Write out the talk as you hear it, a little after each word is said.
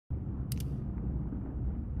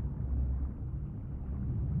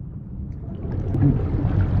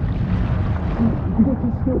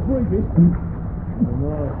breathing?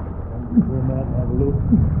 No, I'm going out to have a look.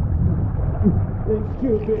 Let's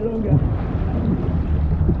stew a bit longer.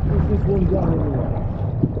 Where's this one going anyway?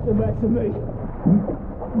 Come back to me.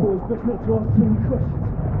 Boys, best not to ask too many questions.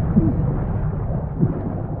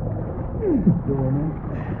 Go on then.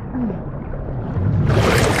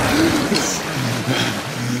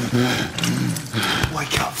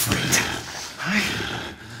 Wake up, friend. Hey?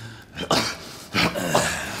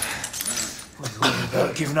 We worried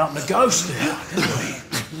about giving up the ghost there, didn't we?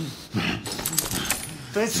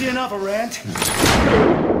 Fancy another round?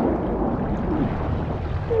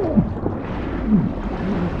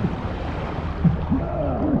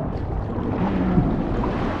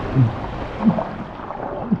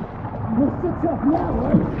 What's so tough now,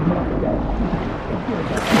 eh?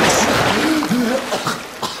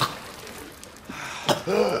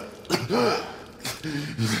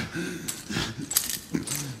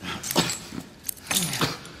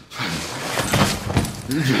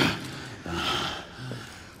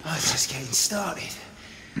 Oh, it's just getting started.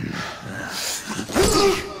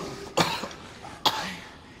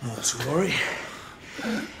 Not to worry.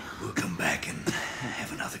 We'll come back and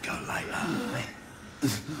have another go later, eh?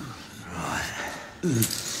 Right.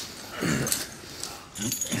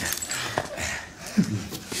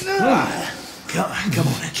 Come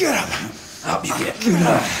on, get up. Up you get.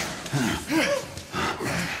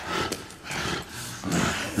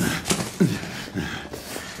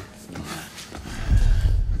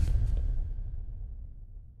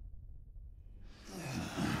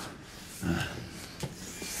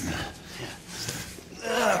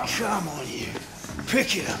 Come on, you.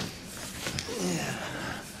 Pick it up. Yeah.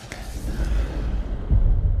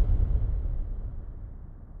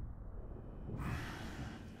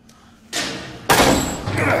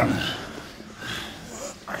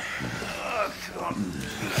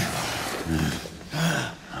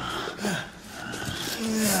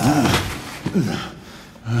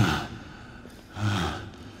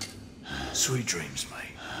 Sweet dreams, mate.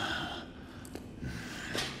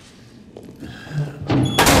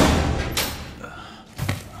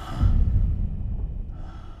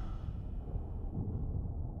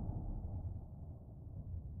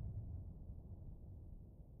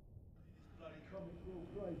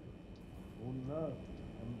 Oh no,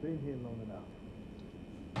 haven't been here long enough.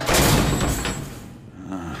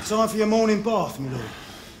 Time for your morning bath, my lord.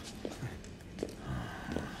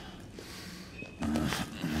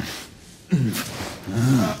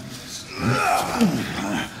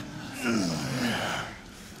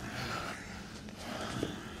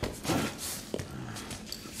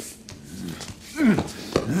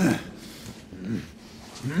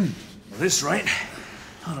 At this rate,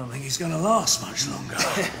 I don't think he's going to last much longer.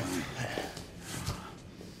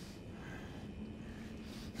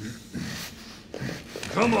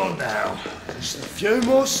 Come on now. Just a few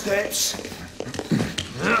more steps.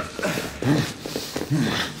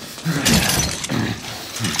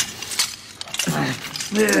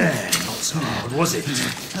 Yeah, not so hard, was it?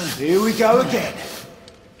 Here we go again.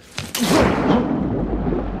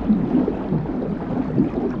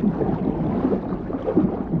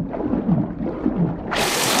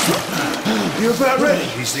 You about ready?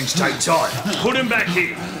 These things take time. Put him back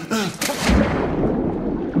here.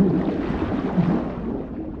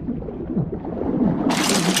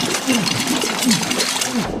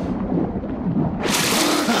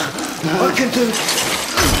 I can do it.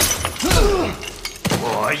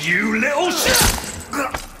 Why, you little shit!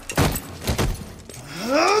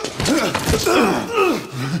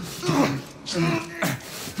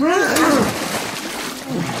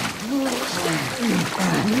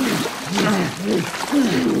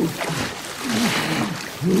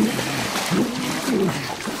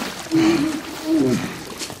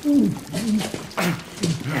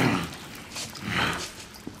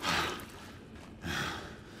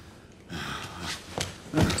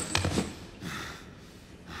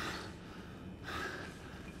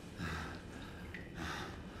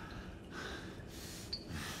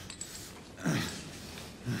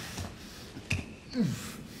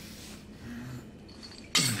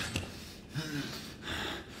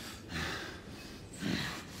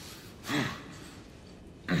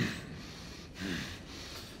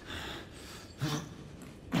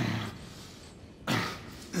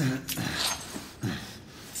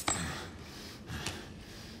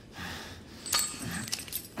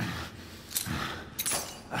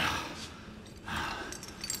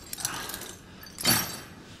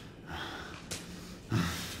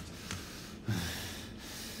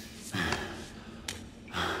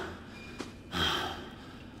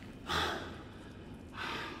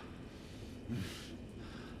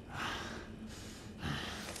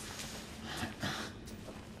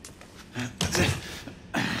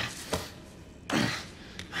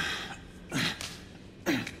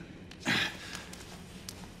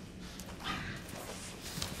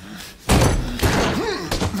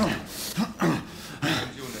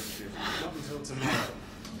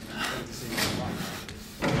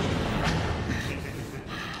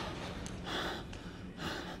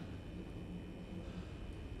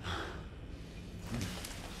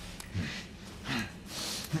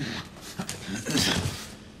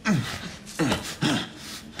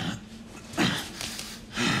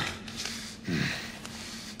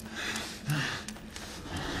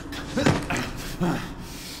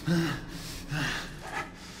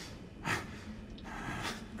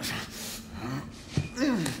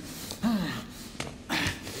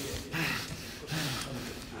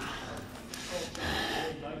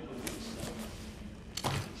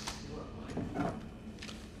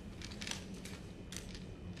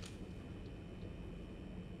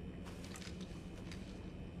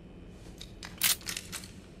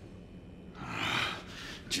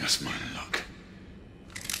 Just my luck.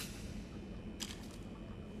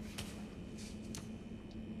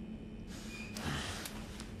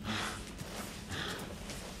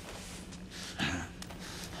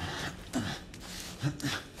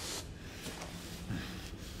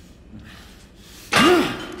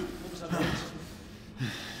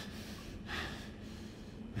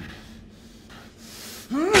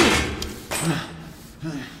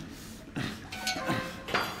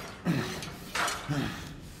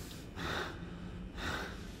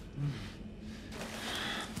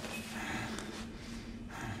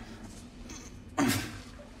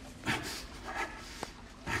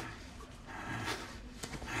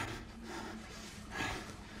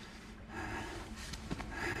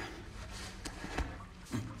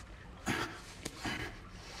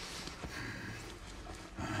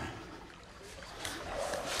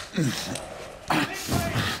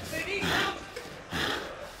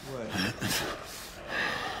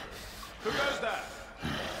 Who goes there?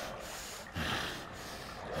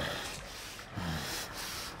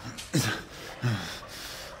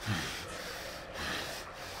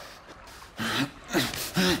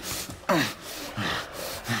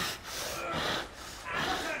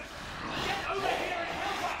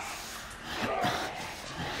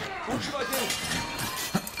 What should I do?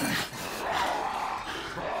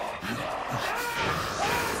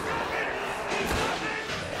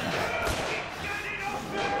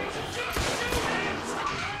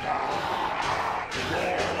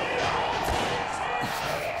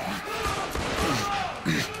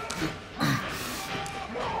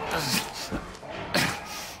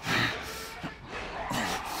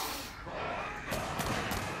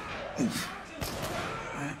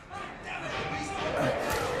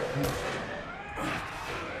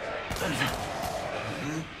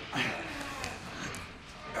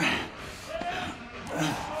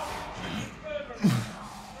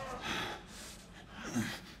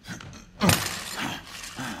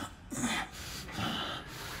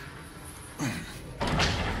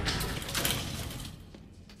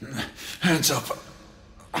 Hands up.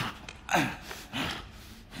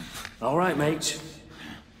 All right, mate.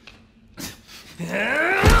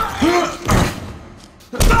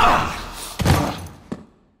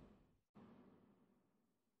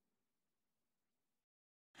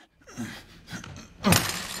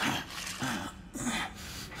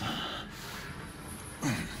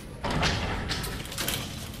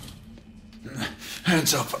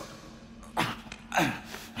 Hands up.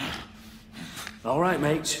 All right,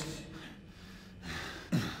 mate.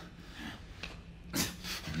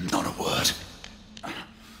 Not a word.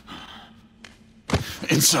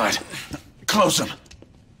 Inside. Close them.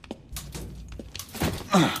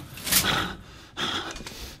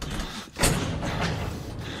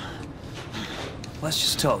 Let's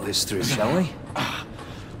just talk this through, shall we?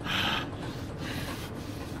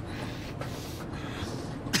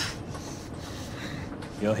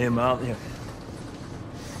 You're him, aren't you?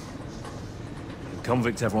 The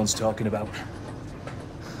convict everyone's talking about.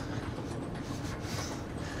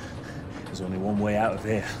 There's only one way out of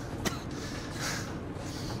here.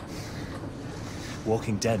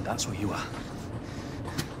 Walking dead, that's what you are.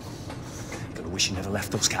 Gotta wish you never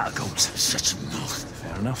left those catacombs. Such a mouth.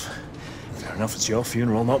 Fair enough. Fair enough, it's your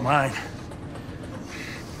funeral, not mine.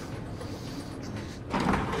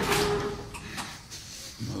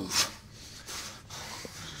 Move.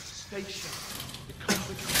 Station. Because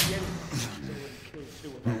we can the enemy and kill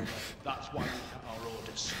two of them. That's why we have our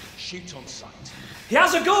orders. Shoot on sight. He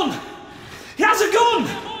has a gun! He has a gun!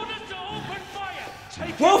 Orders to open fire!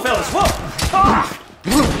 Take Whoa, fellas, whoa! Ah!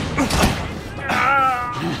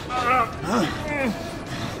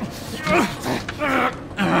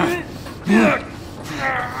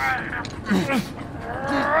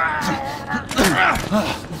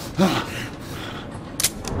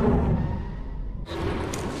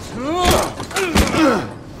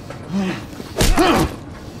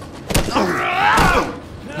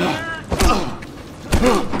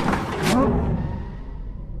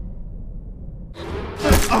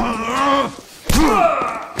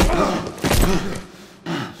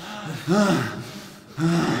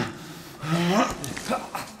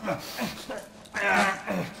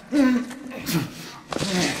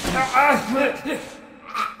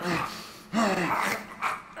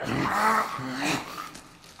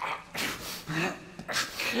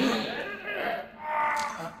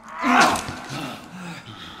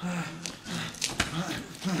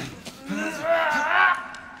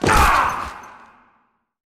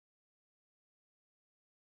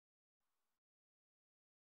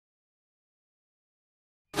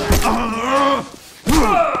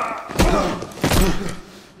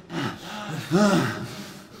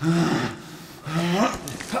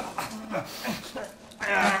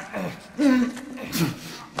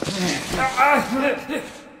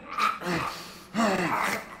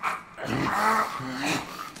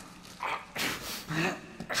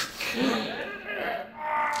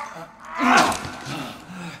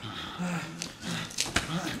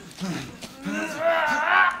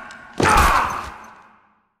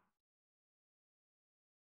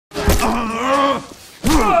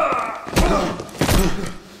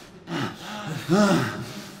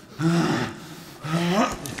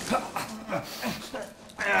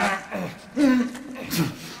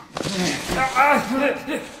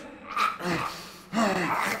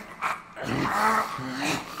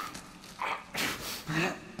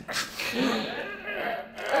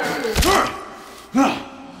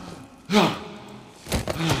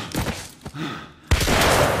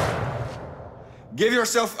 Give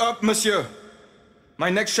yourself up, monsieur. My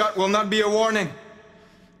next shot will not be a warning.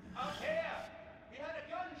 Up here! We had a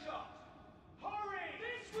gunshot! Hurry!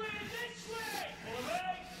 This way! This way!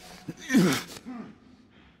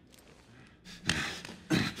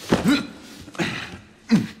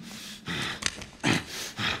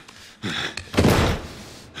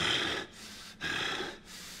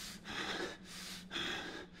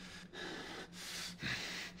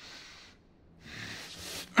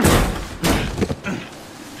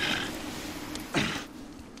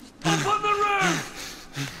 Follow me!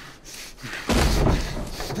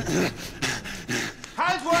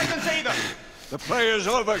 Hands where I can see them! The play is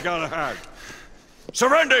over, Galahad.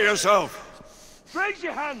 Surrender yourself! Raise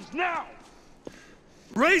your hands now!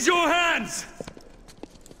 Raise your hands!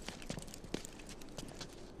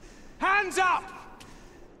 Hands up!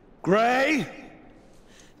 Gray,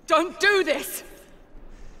 Don't do this!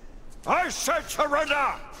 I said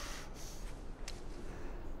surrender!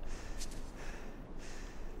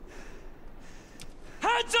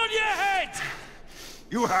 Hands on your head!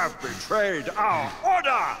 You have betrayed our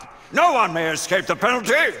order! No one may escape the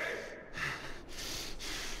penalty!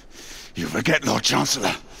 You forget, Lord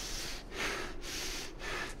Chancellor.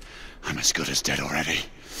 I'm as good as dead already.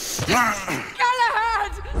 Galahad!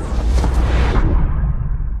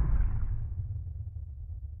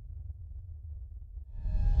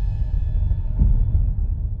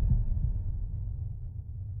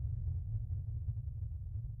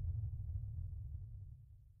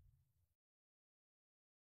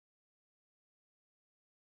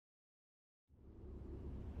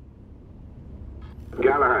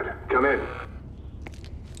 Galahad, come in.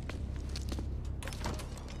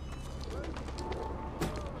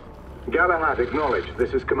 Galahad, acknowledge.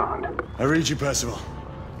 This is command. I read you, Percival.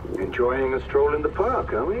 Enjoying a stroll in the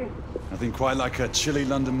park, are we? Nothing quite like a chilly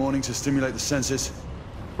London morning to stimulate the senses.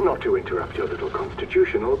 Not to interrupt your little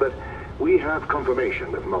constitutional, but we have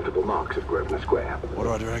confirmation of multiple marks of Grosvenor Square. What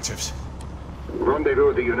are our directives? Rendezvous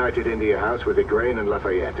at the United India House with Igraine and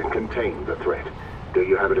Lafayette and contain the threat. Do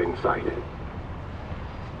you have it in sight?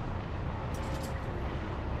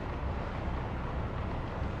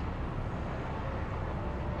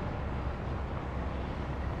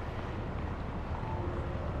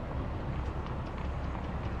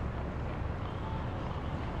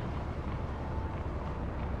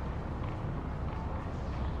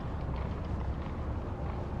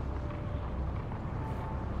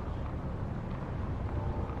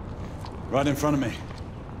 Right in front of me.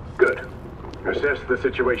 Good. Assess the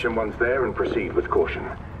situation once there and proceed with caution.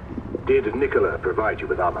 Did Nicola provide you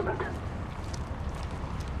with armament?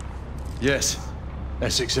 Yes.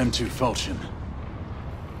 Essex M2 Falchion.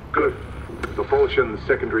 Good. The Falchion's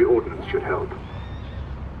secondary ordnance should help.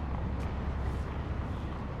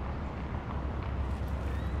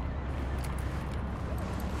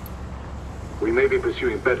 We may be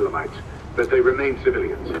pursuing Bedlamites, but they remain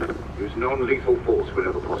civilians. Use non-lethal force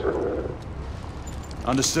whenever possible.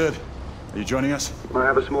 Understood. Are you joining us? I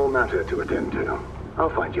have a small matter to attend to. I'll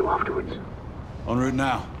find you afterwards. En route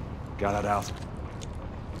now. Galahad out.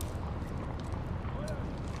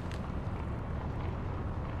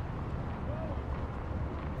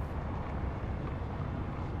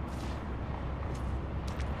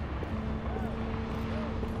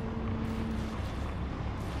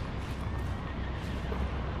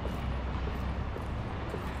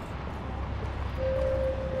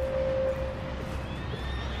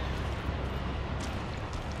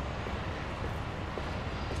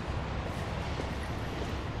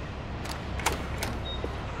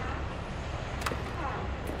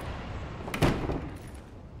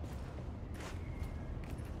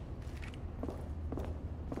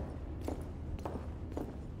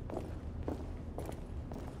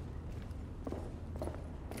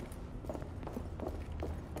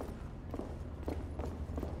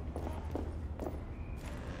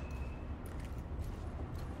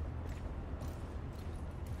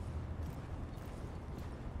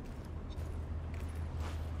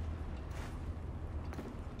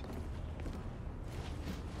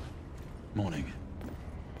 Morning.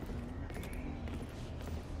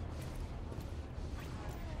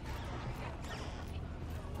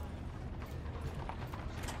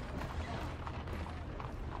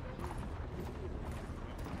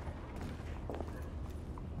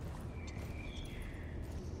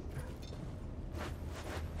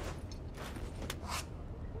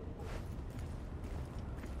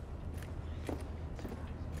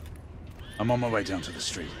 I'm on my way down to the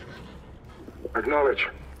street. Acknowledge.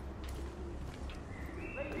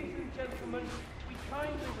 Ladies and gentlemen, we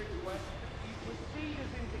kindly request that you proceed as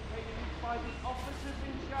indicated by the officers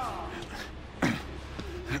in charge.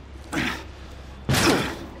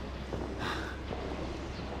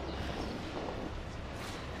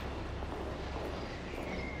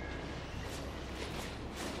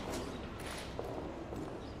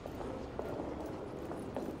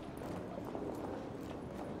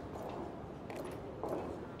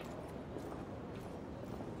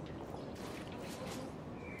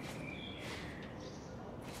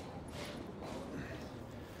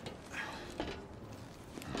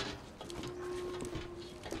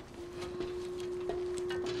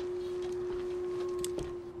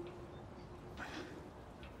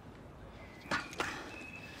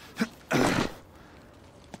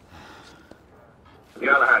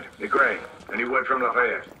 Galahad, you're Gray. Any word from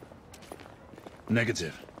Lafayette?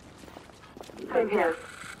 Negative. Same here.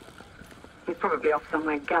 He's probably off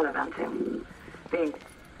somewhere gallivanting. Being,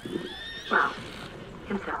 well,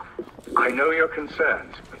 himself. I know your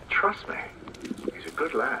concerns, but trust me, he's a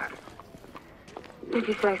good lad. Did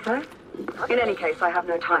you say so? In any case, I have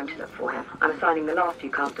no time to look for him. I'm assigning the last few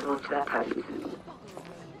constables to their posts.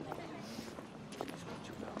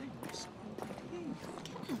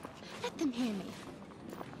 Let them hear me.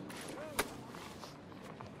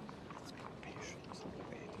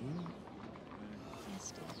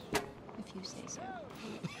 Yes, dear. If you say so.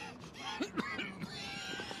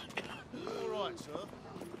 All right, sir.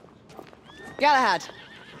 Galahad,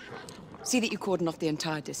 see that you cordon off the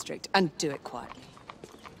entire district, and do it quietly.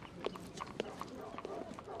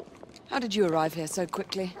 How did you arrive here so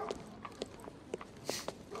quickly?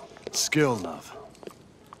 Skill, love.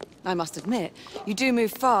 I must admit, you do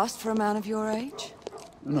move fast for a man of your age.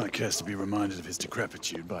 And I cares to be reminded of his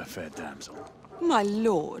decrepitude by a fair damsel. My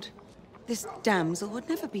lord, this damsel would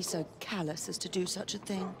never be so callous as to do such a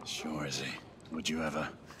thing. Sure is he. Would you ever?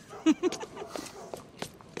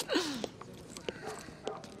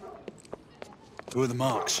 Who are the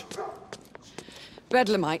marks?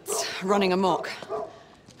 Bedlamites, running amok.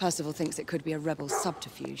 Percival thinks it could be a rebel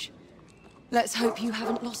subterfuge. Let's hope you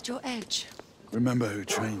haven't lost your edge. Remember who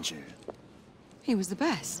trained you? He was the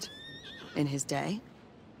best. In his day.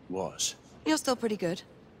 Was. You're still pretty good.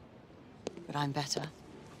 But I'm better.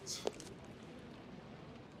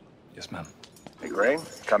 Yes, ma'am. Hey, Gray,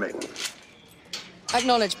 come in.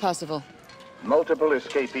 Acknowledge, Percival. Multiple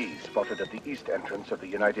escapees spotted at the east entrance of the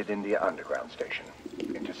United India Underground Station.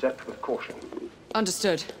 Intercept with caution.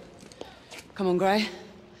 Understood. Come on, Gray.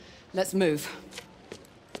 Let's move.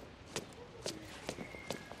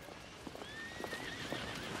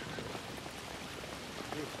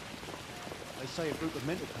 They say a group of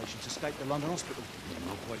mental patients escaped the London hospital. I'm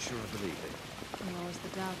not quite sure I believe it. Nor is the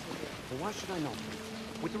doubt of it. Well, why should I not?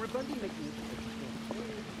 With the rebellion making it...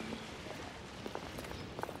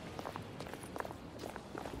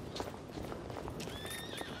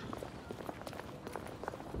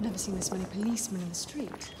 Never seen this many policemen in the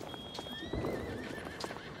street.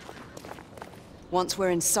 Once we're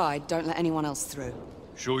inside, don't let anyone else through.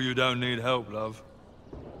 Sure you don't need help, love?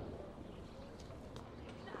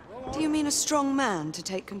 Do you mean a strong man to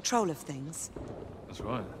take control of things? That's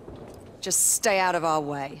right. Just stay out of our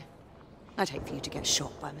way. I'd hate for you to get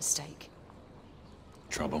shot by mistake.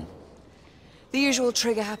 Trouble? The usual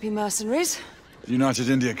trigger-happy mercenaries. The United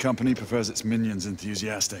India Company prefers its minions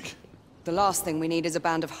enthusiastic. The last thing we need is a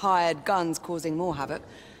band of hired guns causing more havoc.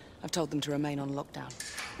 I've told them to remain on lockdown.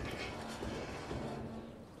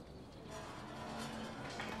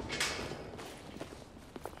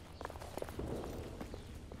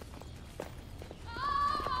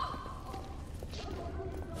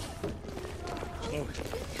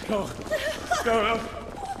 Go,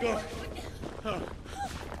 go.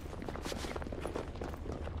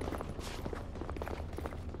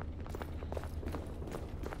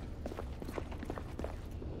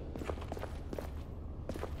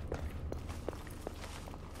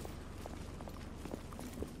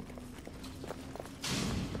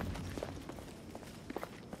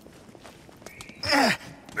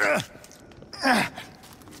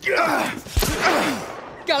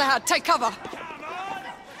 Galahad, take cover!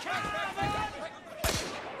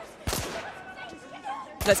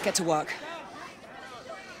 Let's get to work.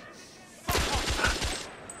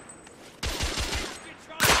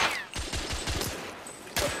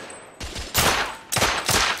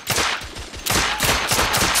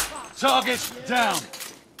 Target down.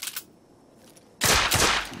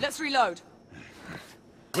 Let's reload.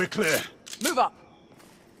 We're clear. Move up.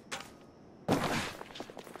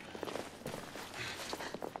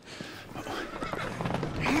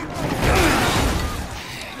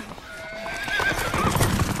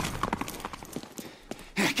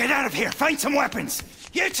 Get out of here! Find some weapons!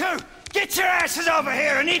 You two! Get your asses over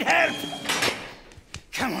here! I need help!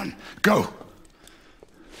 Come on. Go.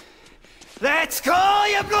 Let's go,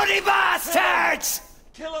 you bloody bastards!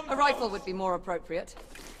 Kill him! A rifle would be more appropriate.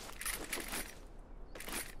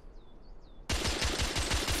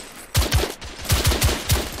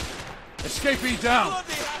 Escapee down.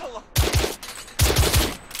 Bloody hell!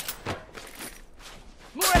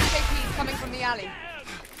 More escapees coming from the alley.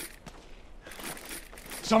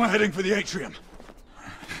 Some are heading for the atrium.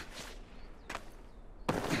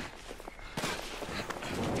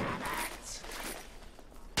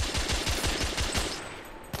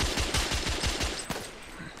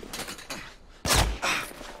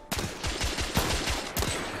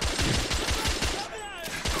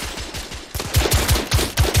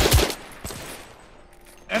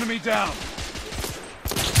 Enemy down.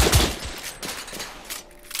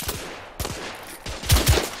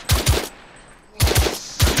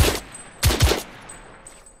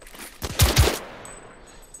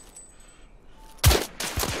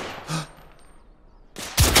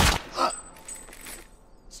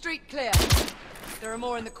 Street clear. There are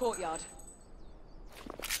more in the courtyard.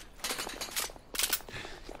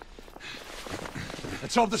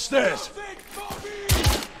 Atop the stairs.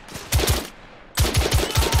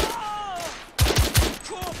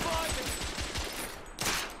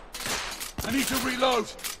 I need to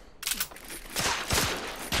reload.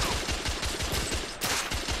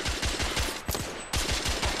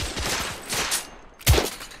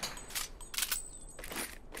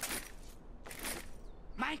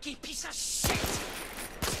 Manky piece of shit!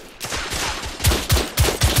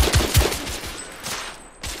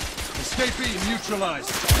 Escapee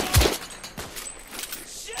neutralized.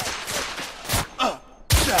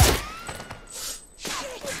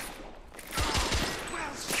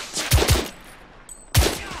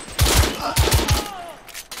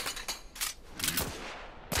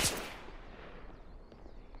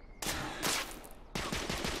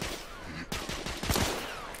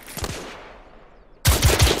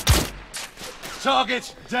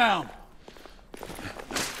 Target down.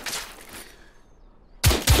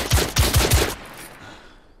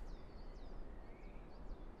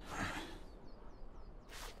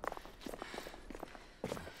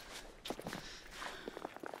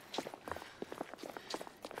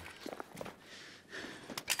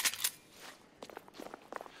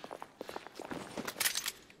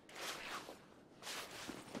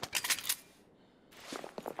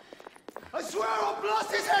 I swear I'll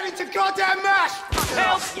blast his head into goddamn mash!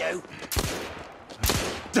 Help you!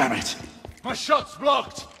 Damn it! My shot's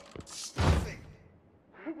blocked!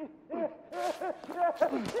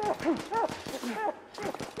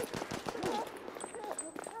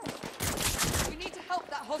 We need to help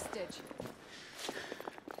that hostage.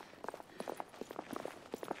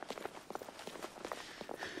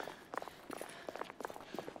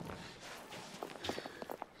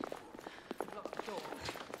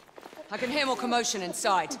 I can hear more commotion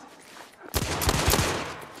inside.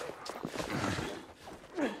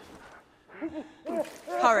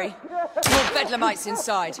 Hurry. More bedlamites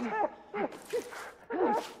inside.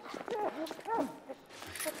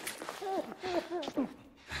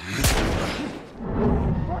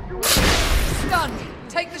 Stunned.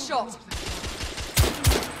 Take the shot.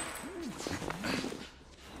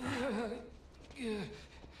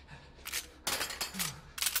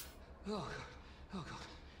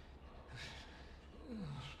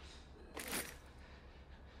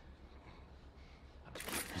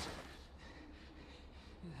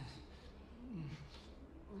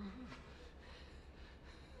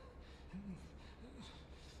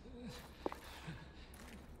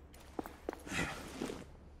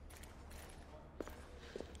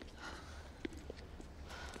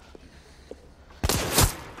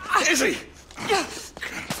 Izzy!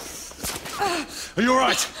 Are you all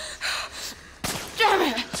right? Damn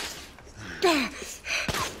it!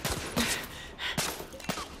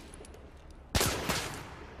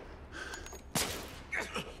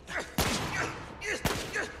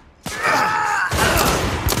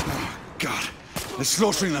 God, they're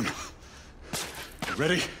slaughtering them.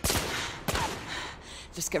 Ready?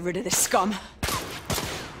 Just get rid of this scum.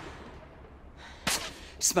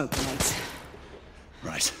 Smoke grenades.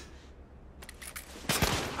 Right.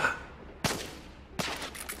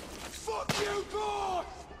 Fuck you, boss!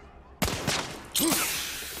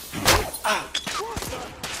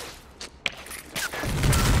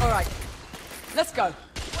 All right, let's go.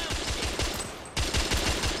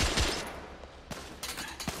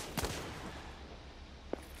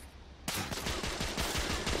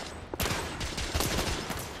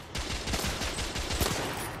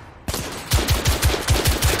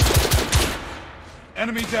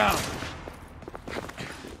 Enemy down.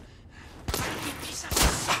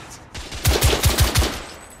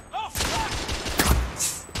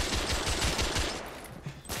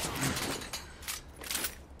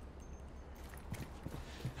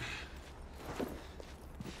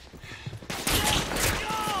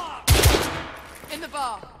 In the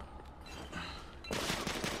bar.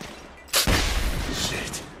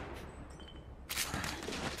 Shit.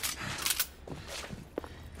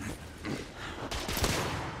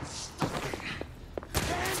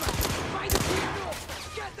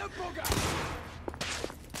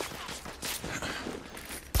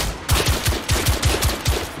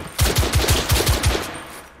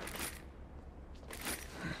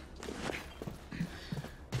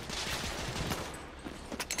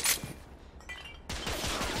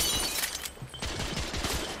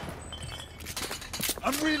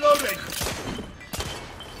 I'm reloading!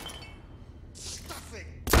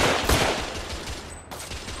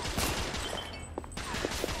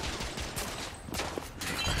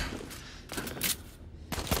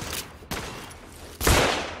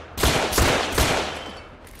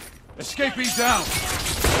 Escapee down!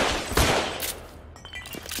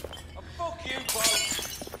 Fuck you,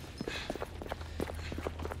 boss!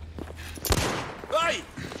 Hey!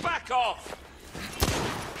 Back off!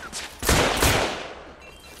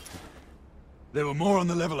 There were more on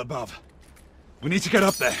the level above. We need to get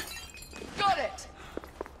up there. Got it!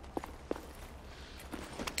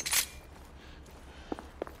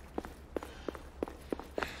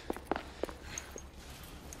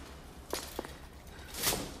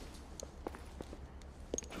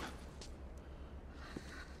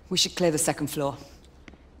 We should clear the second floor.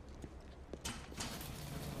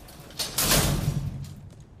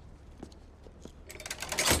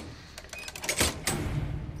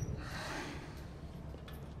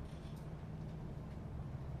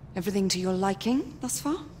 Everything to your liking thus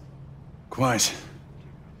far? Quite.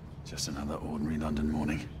 Just another ordinary London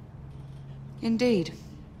morning. Indeed.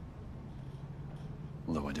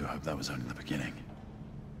 Although I do hope that was only the beginning.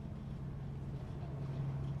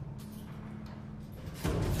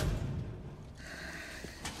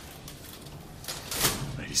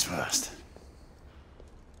 Ladies first.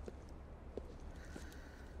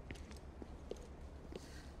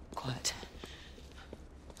 Quiet.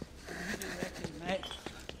 Mate,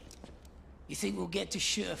 you think we'll get to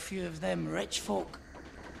shoot a few of them rich folk?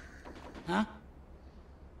 Huh?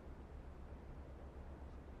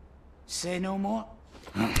 Say no more?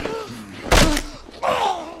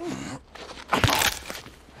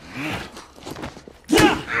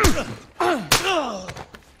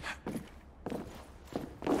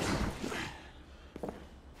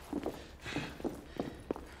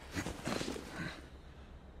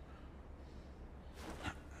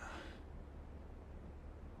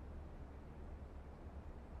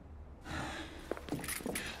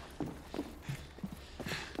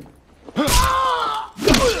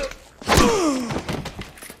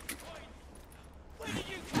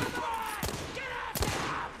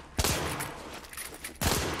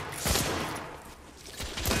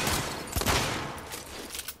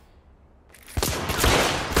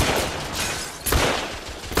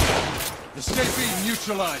 Escapee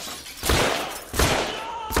neutralized.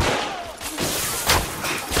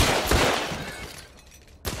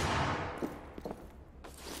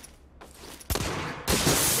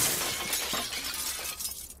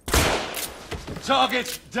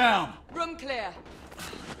 Target down. Room clear.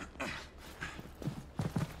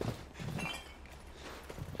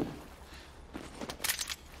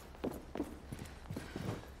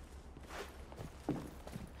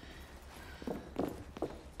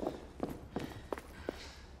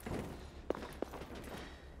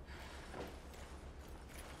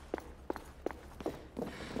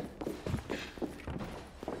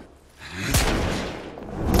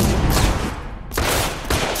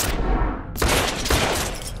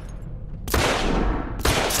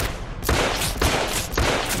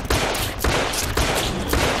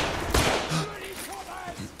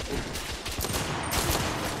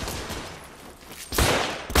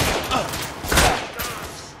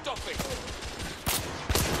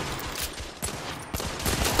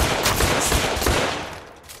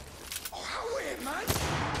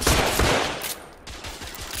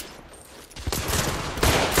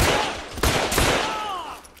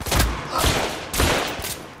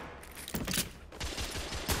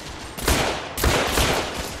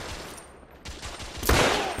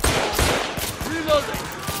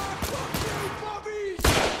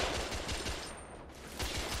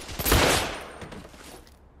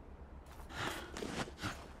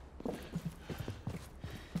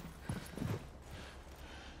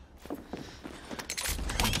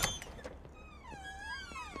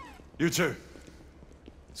 You two.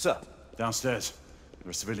 Sir. Downstairs. There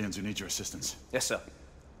are civilians who need your assistance. Yes, sir.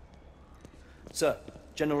 Sir,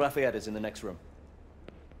 General Lafayette is in the next room.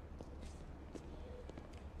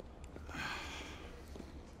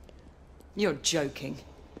 You're joking.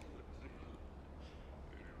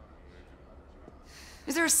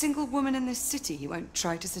 Is there a single woman in this city you won't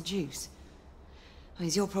try to seduce? Well,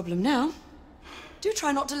 it's your problem now. Do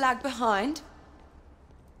try not to lag behind.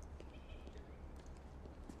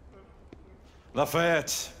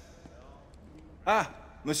 Lafayette. Ah,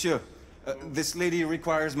 monsieur. This lady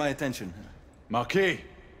requires my attention. Marquis.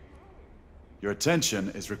 Your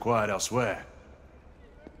attention is required elsewhere.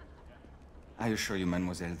 I assure you,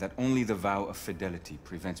 mademoiselle, that only the vow of fidelity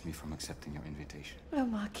prevents me from accepting your invitation. Oh,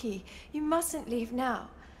 Marquis, you mustn't leave now.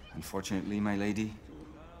 Unfortunately, my lady,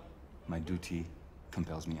 my duty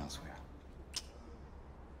compels me elsewhere.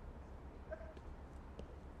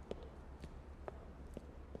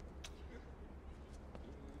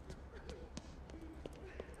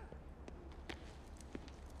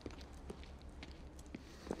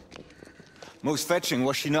 Most fetching,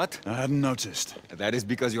 was she not? I hadn't noticed. That is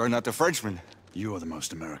because you are not a Frenchman. You are the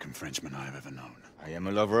most American Frenchman I have ever known. I am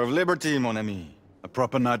a lover of liberty, mon ami. A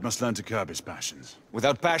proper knight must learn to curb his passions.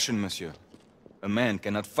 Without passion, monsieur, a man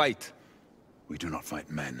cannot fight. We do not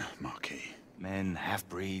fight men, Marquis. Men,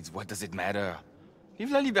 half-breeds, what does it matter?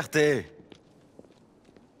 Vive la liberté!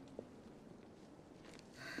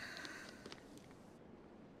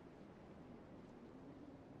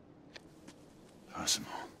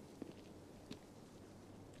 Personal.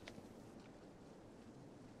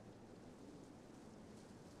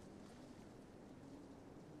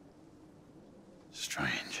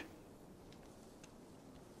 Strange.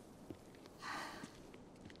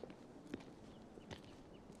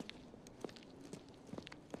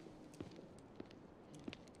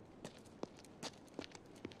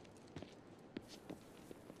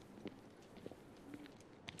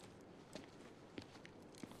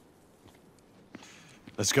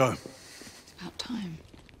 Let's go. It's about time.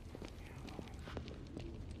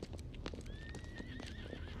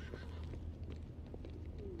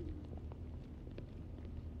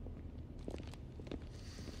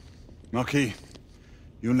 Marquis,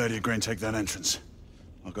 you and Lady Grain take that entrance.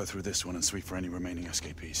 I'll go through this one and sweep for any remaining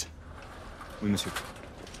escapees. Oui, monsieur.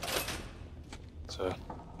 Sir.